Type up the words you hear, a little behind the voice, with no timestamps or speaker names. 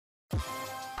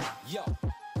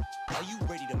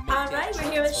Alright,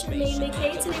 we're here with Charmaine and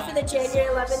McKay today for the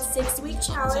January 11th 6-week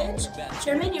challenge.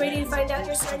 Charmaine, you ready to find out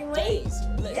your starting weight?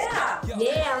 Yeah.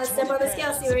 Yeah, let's step on the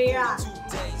scale, see where you're at.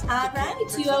 Alright,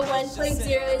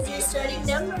 201.0 is your starting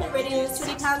number. Ready to lose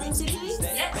 20 pounds in 6 weeks?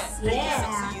 Yes.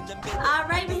 Yeah.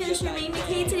 Alright, we're here with Charmaine and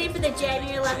McKay today for the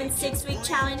January 11th 6-week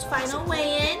challenge final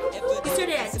weigh-in. We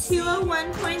started at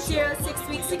 201.0 6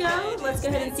 weeks ago. Let's go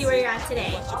ahead and see where you're at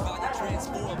today.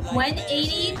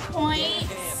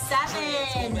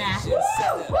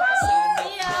 180.7.